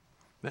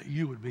 that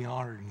you would be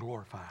honored and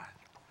glorified.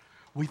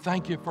 We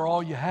thank you for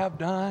all you have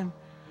done,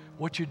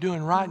 what you're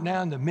doing right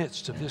now in the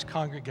midst of this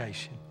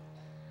congregation,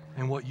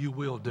 and what you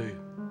will do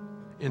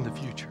in the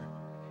future.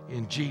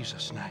 In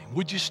Jesus' name.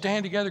 Would you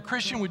stand together?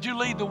 Christian, would you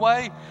lead the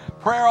way?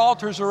 Prayer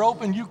altars are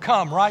open. You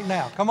come right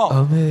now. Come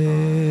on.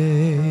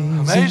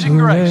 Amazing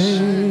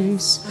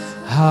grace.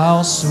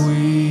 How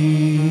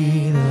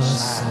sweet the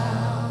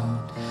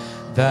sound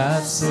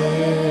that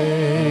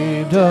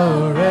saved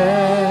a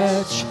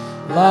wretch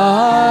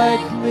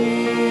like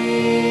me.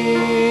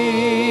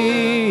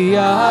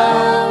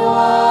 I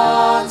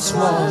once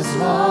was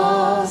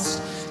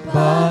lost,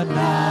 but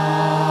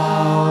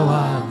now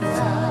I'm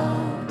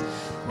found.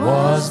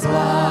 Was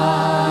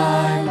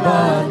blind,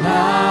 but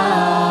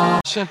now.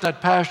 I sent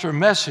that pastor a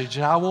message,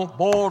 and I want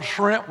boiled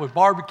shrimp with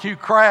barbecue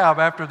crab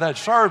after that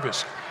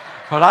service.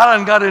 But I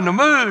done got in the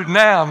mood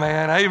now,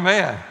 man.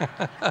 Amen.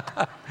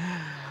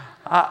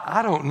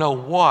 I don't know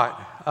what,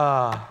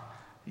 I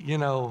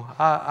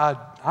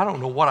don't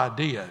know what I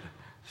did.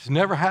 It's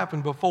never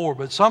happened before,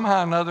 but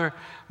somehow or another,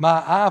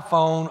 my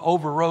iPhone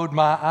overrode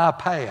my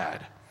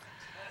iPad.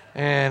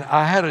 And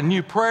I had a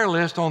new prayer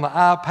list on the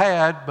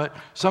iPad, but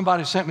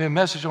somebody sent me a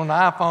message on the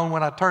iPhone.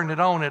 When I turned it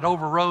on, it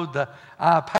overrode the iPad.